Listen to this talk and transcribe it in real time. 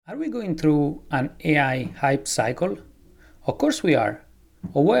Are we going through an AI hype cycle? Of course we are.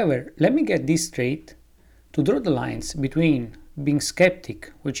 However, let me get this straight. To draw the lines between being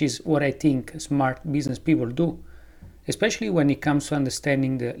skeptic, which is what I think smart business people do, especially when it comes to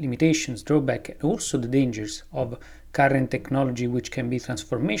understanding the limitations, drawback, and also the dangers of current technology, which can be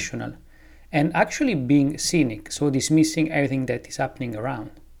transformational, and actually being cynic, so dismissing everything that is happening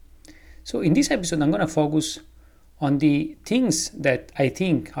around. So, in this episode, I'm going to focus on the things that I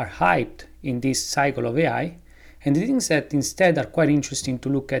think are hyped in this cycle of AI and the things that instead are quite interesting to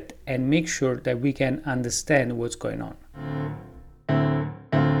look at and make sure that we can understand what's going on.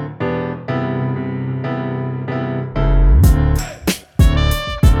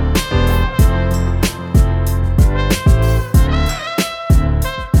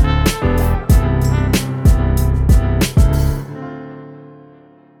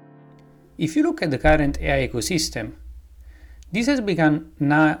 If you look at the current AI ecosystem, this has become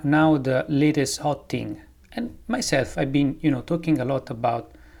now the latest hot thing. And myself, I've been, talking a lot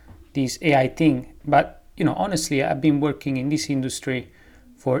about this AI thing. But, honestly, I've been working in this industry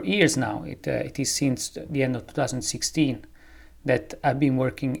for years now. It is since the end of 2016 that I've been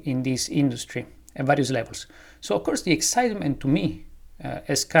working in this industry at various levels. So, of course, the excitement to me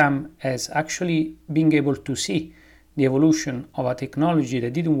has come as actually being able to see the evolution of a technology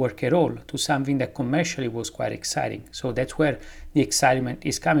that didn't work at all to something that commercially was quite exciting. So that's where the excitement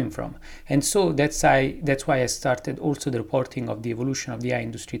is coming from. And so that's why I started also the reporting of the evolution of the AI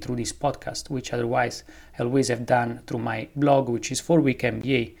industry through this podcast, which otherwise I always have done through my blog, which is 4-Week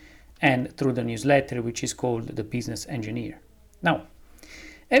MBA, and through the newsletter, which is called The Business Engineer. Now,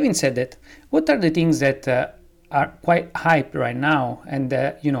 having said that, what are the things that are quite hyped right now and,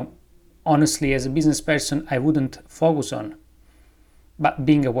 honestly, as a business person, I wouldn't focus on, but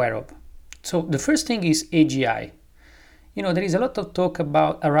being aware of. So the first thing is AGI. There is a lot of talk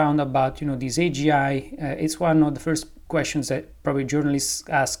about this AGI. It's one of the first questions that probably journalists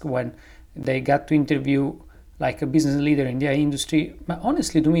ask when they got to interview like a business leader in the AI industry. But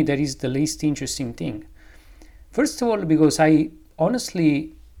honestly, to me, that is the least interesting thing. First of all, because I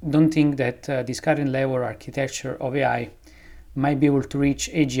honestly don't think that this current level architecture of AI might be able to reach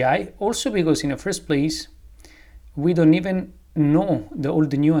AGI. Also because in the first place, we don't even know all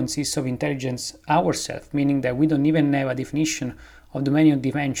the nuances of intelligence ourselves, meaning that we don't even have a definition of the many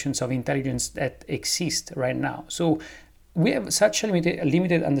dimensions of intelligence that exist right now. So we have such a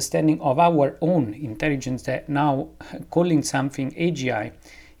limited understanding of our own intelligence that now calling something AGI,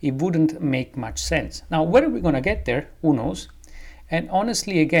 it wouldn't make much sense. Now, where are we going to get there? Who knows? And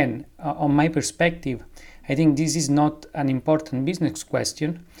honestly, again, on my perspective, I think this is not an important business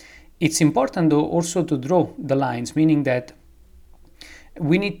question. It's important, though, also to draw the lines, meaning that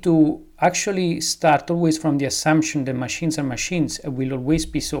we need to actually start always from the assumption that machines are machines and will always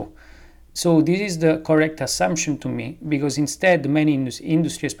be so. So this is the correct assumption to me, because instead many in this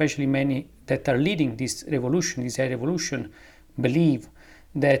industry, especially many that are leading this revolution, this AI revolution, believe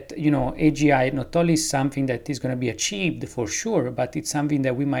that AGI not only is something that is going to be achieved for sure, but it's something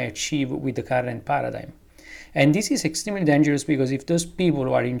that we might achieve with the current paradigm. And this is extremely dangerous because if those people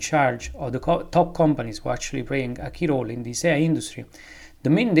who are in charge of the top companies who are actually playing a key role in this AI industry, the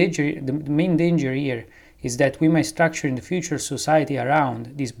main danger here is that we might structure in the future society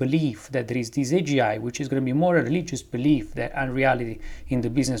around this belief that there is this AGI, which is going to be more a religious belief than a reality in the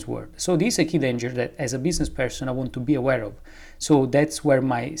business world. So this is a key danger that as a business person I want to be aware of. So that's where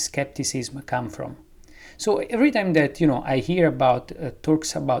my skepticism comes from. So every time that I hear about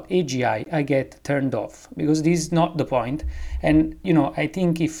talks about AGI, I get turned off because this is not the point. And I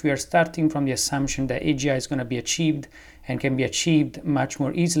think if we are starting from the assumption that AGI is going to be achieved and can be achieved much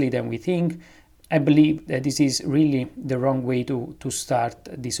more easily than we think, I believe that this is really the wrong way to start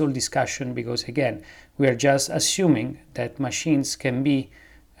this whole discussion, because again, we are just assuming that machines can be,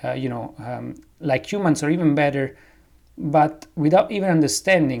 like humans or even better, but without even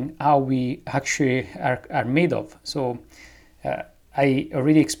understanding how we actually are made of. So I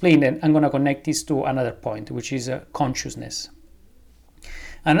already explained, and I'm going to connect this to another point, which is consciousness.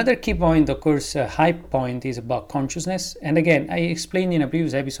 Another key point, of course, hype point, is about consciousness. And again, I explained in a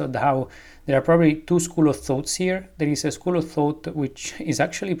previous episode how there are probably two schools of thoughts here. There is a school of thought which is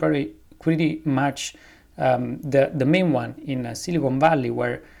actually probably pretty much the main one in Silicon Valley,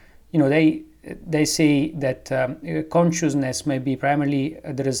 where they they say that consciousness may be primarily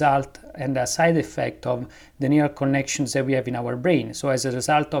the result and a side effect of the neural connections that we have in our brain. So as a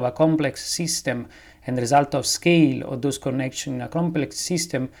result of a complex system and the result of scale of those connections in a complex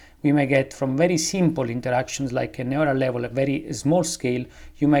system, we may get from very simple interactions like a neural level, a very small scale,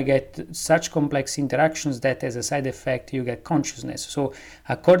 you may get such complex interactions that as a side effect you get consciousness. So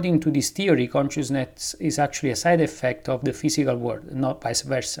according to this theory, consciousness is actually a side effect of the physical world, not vice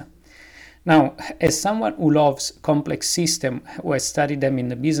versa. Now, as someone who loves complex systems, who has studied them in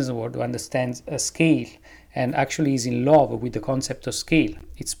the business world, who understands a scale and actually is in love with the concept of scale,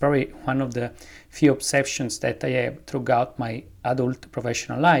 it's probably one of the few obsessions that I have throughout my adult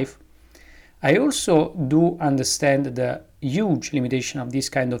professional life. I also do understand the huge limitation of this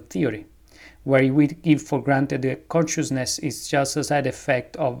kind of theory, where we give for granted that consciousness is just a side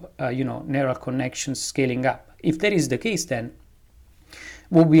effect of neural connections scaling up. If that is the case, then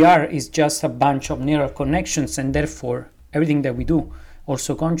what we are is just a bunch of neural connections, and therefore everything that we do,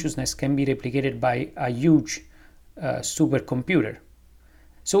 also consciousness, can be replicated by a huge supercomputer.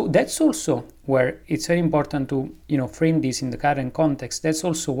 So that's also where it's very important to frame this in the current context. That's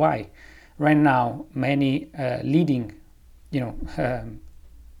also why right now many leading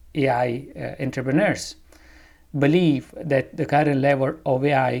AI entrepreneurs believe that the current level of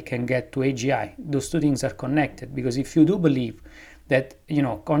AI can get to AGI. Those two things are connected, because if you do believe that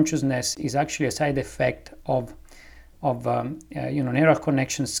consciousness is actually a side effect of neural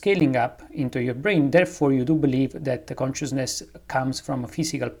connections scaling up into your brain, therefore you do believe that the consciousness comes from a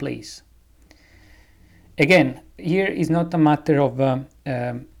physical place. Again, here is not a matter of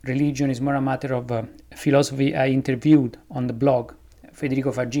religion, it's more a matter of philosophy. I interviewed on the blog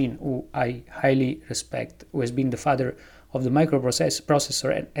Federico Faggin, who I highly respect, who has been the father of the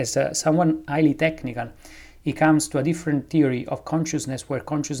microprocessor, and as someone highly technical, he comes to a different theory of consciousness, where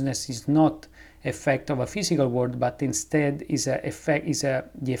consciousness is not effect of a physical world, but instead is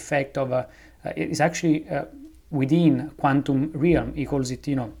actually within quantum realm. He calls it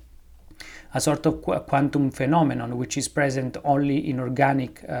a sort of quantum phenomenon, which is present only in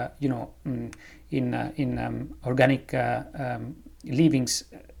organic organic livings,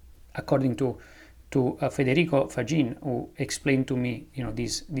 according to Federico Faggin, who explained to me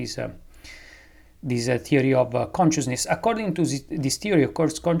this theory of consciousness. According to this theory, of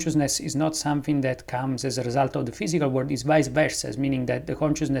course, consciousness is not something that comes as a result of the physical world, it's vice versa, meaning that the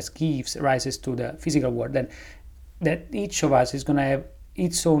consciousness rises to the physical world, and that each of us is going to have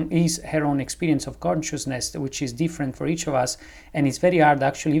her own experience of consciousness, which is different for each of us, and it's very hard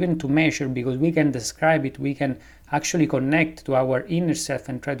actually even to measure, because we can describe it, we can actually connect to our inner self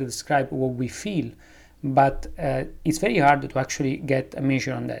and try to describe what we feel, but it's very hard to actually get a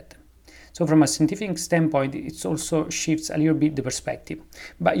measure on that. So from a scientific standpoint, it also shifts a little bit the perspective.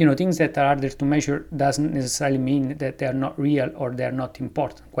 But things that are harder to measure doesn't necessarily mean that they are not real or they are not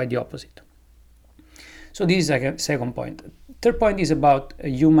important, quite the opposite. So this is a second point. Third point is about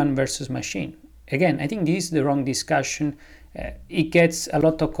human versus machine. Again, I think this is the wrong discussion. It gets a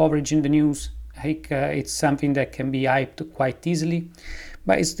lot of coverage in the news. It's something that can be hyped quite easily.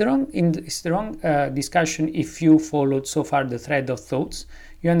 But it's the wrong discussion if you followed so far the thread of thoughts.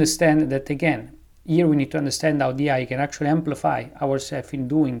 You understand that, again, here we need to understand how the AI can actually amplify ourselves in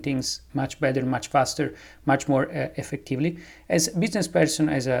doing things much better, much faster, much more effectively. As a business person,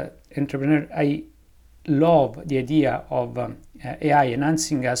 as an entrepreneur, I love the idea of AI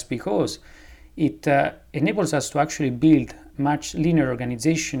enhancing us, because it enables us to actually build much leaner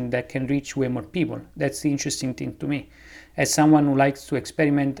organization that can reach way more people. That's the interesting thing to me. As someone who likes to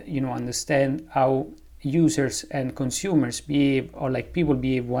experiment, understand how users and consumers behave, or like people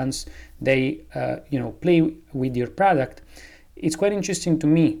behave once they play with your product, it's quite interesting to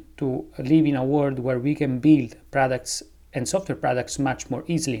me to live in a world where we can build products and software products much more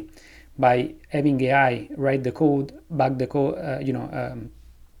easily by having AI write the code, bug the code,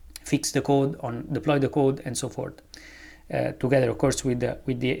 fix the code, deploy the code, and so forth, together, of course, with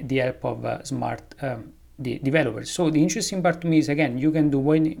the help of smart developers. So the interesting part to me is, again, you can do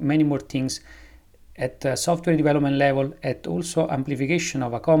many more things at software development level, at also amplification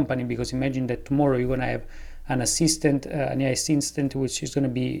of a company, because imagine that tomorrow you're going to have an assistant, an AI assistant, which is going to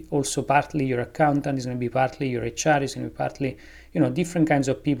be also partly your accountant, is going to be partly your HR, is going to be partly, different kinds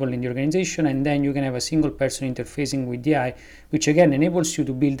of people in the organization, and then you can have a single person interfacing with the AI, which again enables you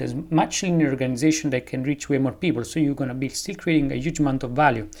to build a much linear organization that can reach way more people. So you're going to be still creating a huge amount of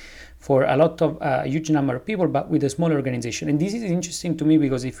value for a lot of huge number of people, but with a small organization. And this is interesting to me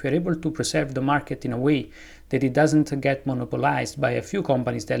because if you're able to preserve the market in a way that it doesn't get monopolized by a few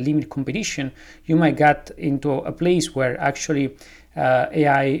companies that limit competition, you might get into a place where actually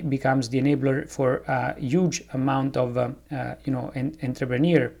AI becomes the enabler for a huge amount of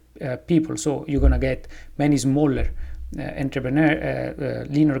entrepreneur people. So you're going to get many smaller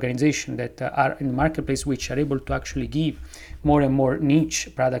lean organizations that are in the marketplace, which are able to actually give more and more niche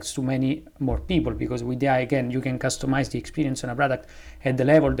products to many more people, because with AI, again, you can customize the experience on a product at the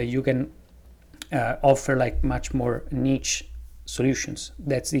level that you can offer like much more niche solutions.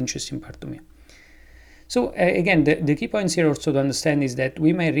 That's the interesting part to me. So again, the key points here also to understand is that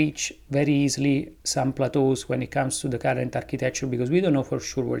we may reach very easily some plateaus when it comes to the current architecture, because we don't know for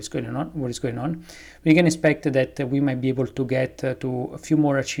sure what is going on. We can expect that we might be able to get to a few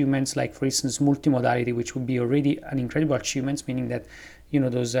more achievements, like for instance multimodality, which would be already an incredible achievement, meaning that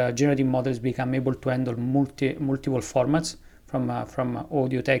those generative models become able to handle multiple formats from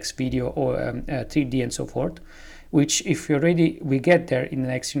audio, text, video, or 3D and so forth. Which if we get there in the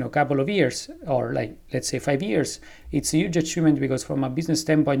next couple of years, or like let's say 5 years, it's a huge achievement, because from a business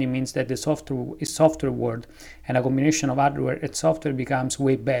standpoint it means that the software world and a combination of hardware and software becomes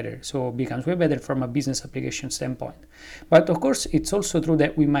way better. So it becomes way better from a business application standpoint. But of course it's also true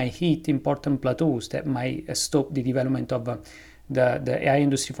that we might hit important plateaus that might stop the development of the AI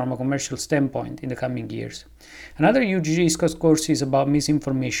industry from a commercial standpoint in the coming years. Another huge risk, of course, is about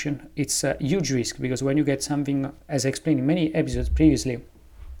misinformation. It's a huge risk because when you get something, as I explained in many episodes previously,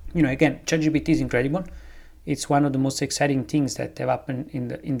 again, ChatGPT is incredible. It's one of the most exciting things that have happened in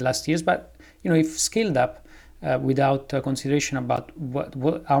the last years. But if scaled up without consideration about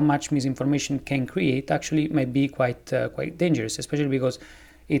how much misinformation can create, actually might be quite dangerous, especially because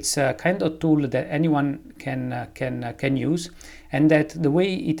it's a kind of tool that anyone can use, and that the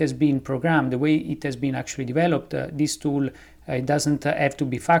way it has been programmed, the way it has been actually developed, this tool it doesn't have to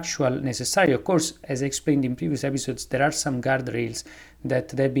be factual necessarily. Of course, as I explained in previous episodes, there are some guardrails that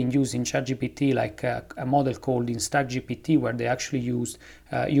they've been used in ChatGPT, like a model called InstackGPT, where they actually used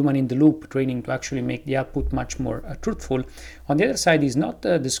human-in-the-loop training to actually make the output much more truthful. On the other side, is not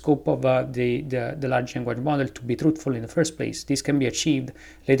the scope of the large language model to be truthful in the first place. This can be achieved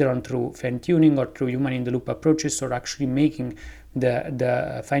later on through fine-tuning or through human-in-the-loop approaches, or actually making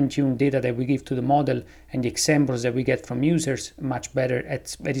the fine-tuned data that we give to the model and the examples that we get from users much better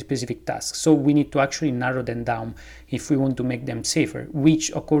at very specific tasks. So we need to actually narrow them down if we want to make them safer,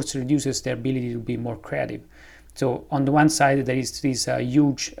 which of course reduces their ability to be more creative. So on the one side, there is this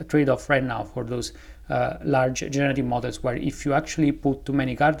huge trade-off right now for those large generative models, where if you actually put too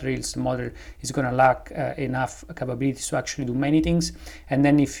many guardrails, the model is going to lack enough capabilities to actually do many things. And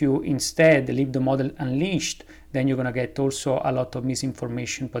then if you instead leave the model unleashed, then you're going to get also a lot of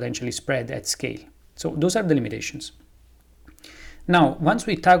misinformation potentially spread at scale. So those are the limitations. Now, once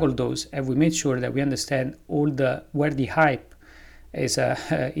we tackle those and we made sure that we understand where the hype is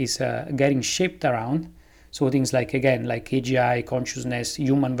getting shaped around, so things like AGI, consciousness,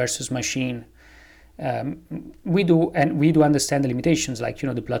 human versus machine, we do understand the limitations, like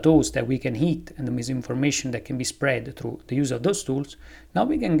the plateaus that we can hit and the misinformation that can be spread through the use of those tools. Now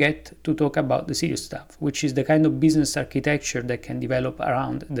we can get to talk about the serious stuff, which is the kind of business architecture that can develop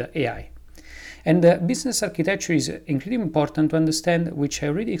around the AI. And the business architecture is incredibly important to understand, which I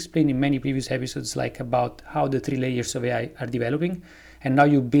already explained in many previous episodes, like about how the 3 layers of AI are developing and how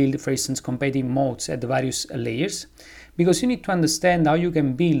you build, for instance, competitive moats at the various layers. Because you need to understand how you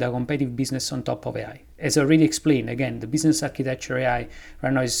can build a competitive business on top of AI. As I already explained, again, the business architecture AI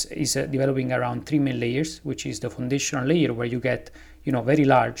right now is developing around 3 main layers, which is the foundational layer where you get very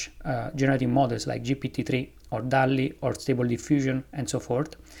large generative models like GPT-3 or DALL-E or Stable Diffusion and so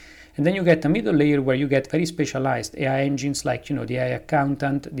forth. And then you get a middle layer where you get very specialized AI engines like the AI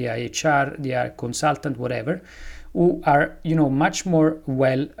accountant, the AI HR, the AI consultant, whatever, who are much more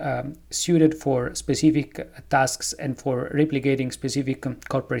well suited for specific tasks and for replicating specific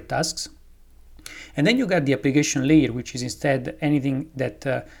corporate tasks. And then you got the application layer, which is instead anything that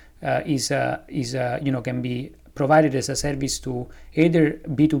can be provided as a service to either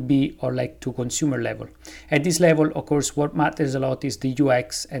B2B or to consumer level. At this level, of course, what matters a lot is the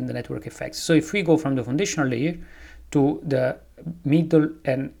UX and the network effects. So if we go from the foundational layer to the middle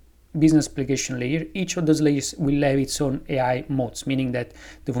and business application layer, each of those layers will have its own AI modes, meaning that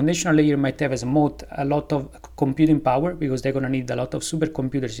the foundational layer might have as a mode a lot of computing power, because they're going to need a lot of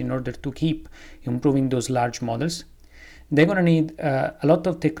supercomputers in order to keep improving those large models. they're going to need a lot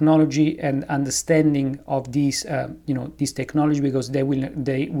of technology and understanding of these this technology, because they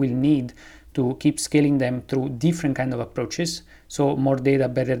will need to keep scaling them through different kind of approaches. So more data,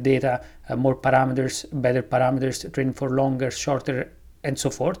 better data, more parameters, better parameters, train for longer, shorter, and so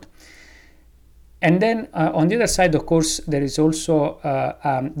forth. And then on the other side, of course, there is also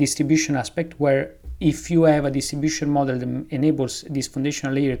a distribution aspect, where if you have a distribution model that enables this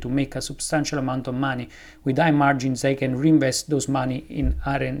foundational layer to make a substantial amount of money with high margins, they can reinvest those money in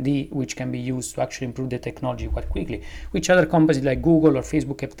R&D, which can be used to actually improve the technology quite quickly, which other companies like Google or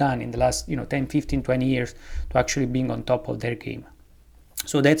Facebook have done in the last 10, 15, 20 years to actually being on top of their game.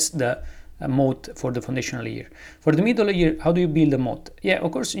 So that's the moat for the foundational layer. For the middle layer, how do you build a moat? Yeah,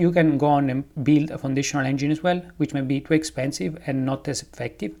 of course, you can go on and build a foundational engine as well, which may be too expensive and not as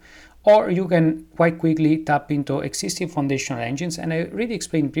effective. Or you can quite quickly tap into existing foundational engines. And I already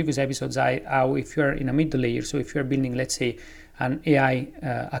explained in previous episodes how if you're in a middle layer, so if you're building, let's say, an AI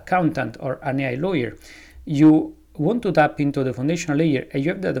accountant or an AI lawyer, you want to tap into the foundational layer, and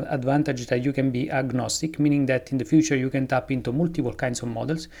you have the advantage that you can be agnostic, meaning that in the future you can tap into multiple kinds of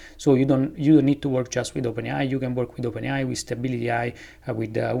models. So you don't need to work just with OpenAI. You can work with OpenAI, with Stability AI,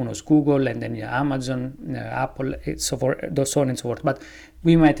 with Google, and then Amazon, Apple, so on and so forth. But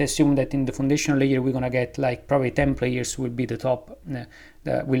we might assume that in the foundational layer we're gonna get like probably 10 players will be the top,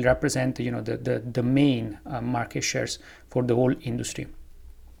 that will represent the main market shares for the whole industry.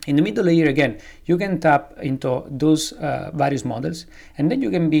 In the middle layer, again, you can tap into those various models, and then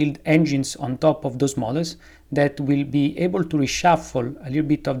you can build engines on top of those models that will be able to reshuffle a little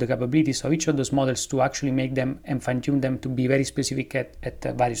bit of the capabilities of each of those models to actually make them and fine-tune them to be very specific at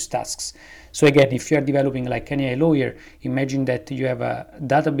various tasks. So again, if you're developing like an AI lawyer, imagine that you have a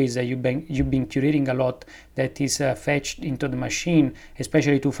database that you've been curating a lot that is fetched into the machine,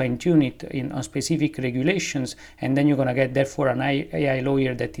 especially to fine-tune it on specific regulations, and then you're going to get therefore an AI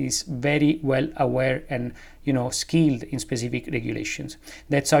lawyer that is very well aware and skilled in specific regulations.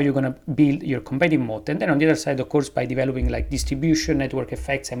 That's how you're going to build your competitive moat. And then on the other side, of course, by developing like distribution, network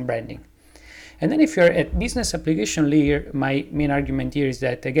effects, and branding. And then if you're at business application layer, my main argument here is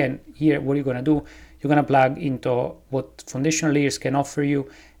that, again, here, what you're going to do, you're going to plug into what foundational layers can offer you.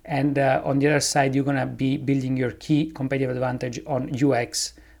 And on the other side, you're going to be building your key competitive advantage on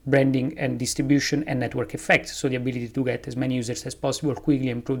UX, branding, and distribution, and network effects. So the ability to get as many users as possible,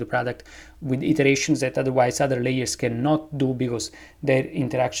 quickly improve the product with iterations that otherwise other layers cannot do, because their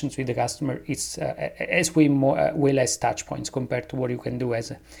interactions with the customer is way less touch points compared to what you can do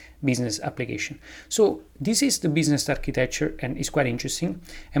as a business application. So this is the business architecture, and it's quite interesting.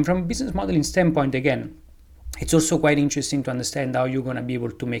 And from a business modeling standpoint, again, it's also quite interesting to understand how you're going to be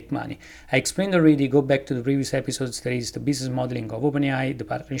able to make money. I explained already, go back to the previous episodes, there is the business modeling of OpenAI, the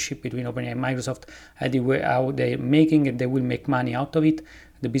partnership between OpenAI and Microsoft, how they're making it, they will make money out of it,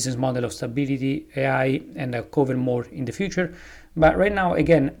 the business model of Stability AI, and I'll cover more in the future. But right now,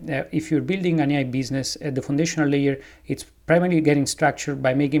 again, if you're building an AI business at the foundational layer, it's primarily getting structured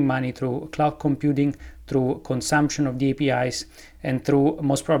by making money through cloud computing, through consumption of the APIs, and through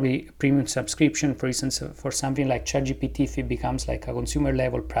most probably premium subscription, for instance, for something like ChatGPT, if it becomes like a consumer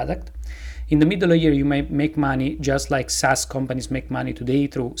level product. In the middle layer, you might make money just like SaaS companies make money today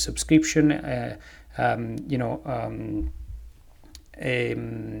through subscription,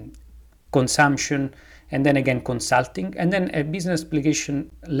 consumption, and then again consulting. And then at business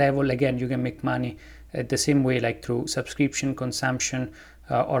application level, again, you can make money the same way, like through subscription, consumption,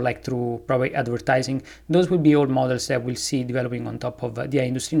 or like through probably advertising. Those will be all models that we'll see developing on top of the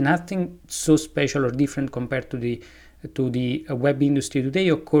industry. Nothing so special or different compared to the web industry today.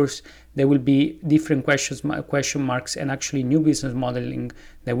 Of course, there will be different question marks and actually new business modeling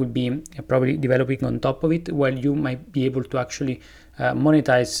that will be probably developing on top of it, while you might be able to actually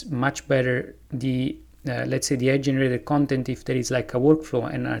monetize much better the let's say the AI generated content if there is like a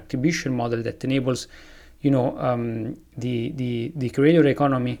workflow and an attribution model that enables the creator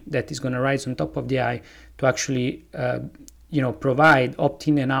economy that is going to rise on top of the AI to actually provide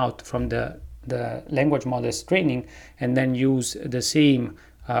opt-in and out from the language models training, and then use the same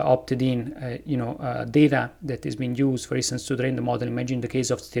opted-in data that is being used, for instance, to train the model. Imagine the case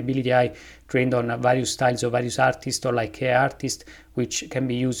of Stability AI trained on various styles of various artists, or like AI artists, which can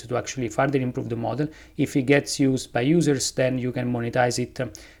be used to actually further improve the model. If it gets used by users, then you can monetize it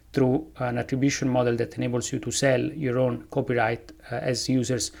through an attribution model that enables you to sell your own copyright as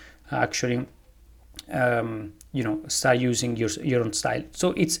users actually start using your own style.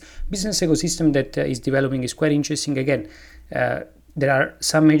 So it's business ecosystem that is developing, is quite interesting. Again, there are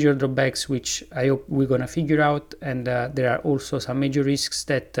some major drawbacks which I hope we're going to figure out, and there are also some major risks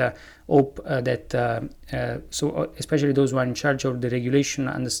that hope that especially those who are in charge of the regulation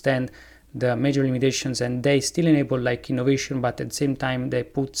understand the major limitations, and they still enable like innovation, but at the same time they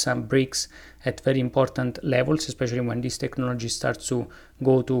put some brakes at very important levels, especially when this technology starts to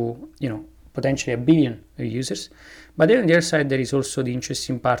go to potentially a billion users. But then on the other side, there is also the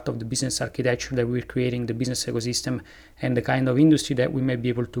interesting part of the business architecture that we're creating, the business ecosystem, and the kind of industry that we may be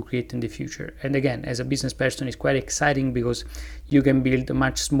able to create in the future. And again, as a business person, it's quite exciting because you can build a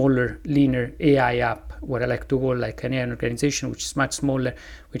much smaller, leaner AI app, what I like to call like an AI organization, which is much smaller,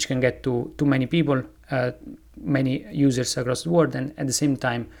 which can get to many people, many users across the world, and at the same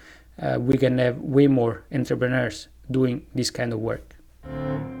time, we can have way more entrepreneurs doing this kind of work.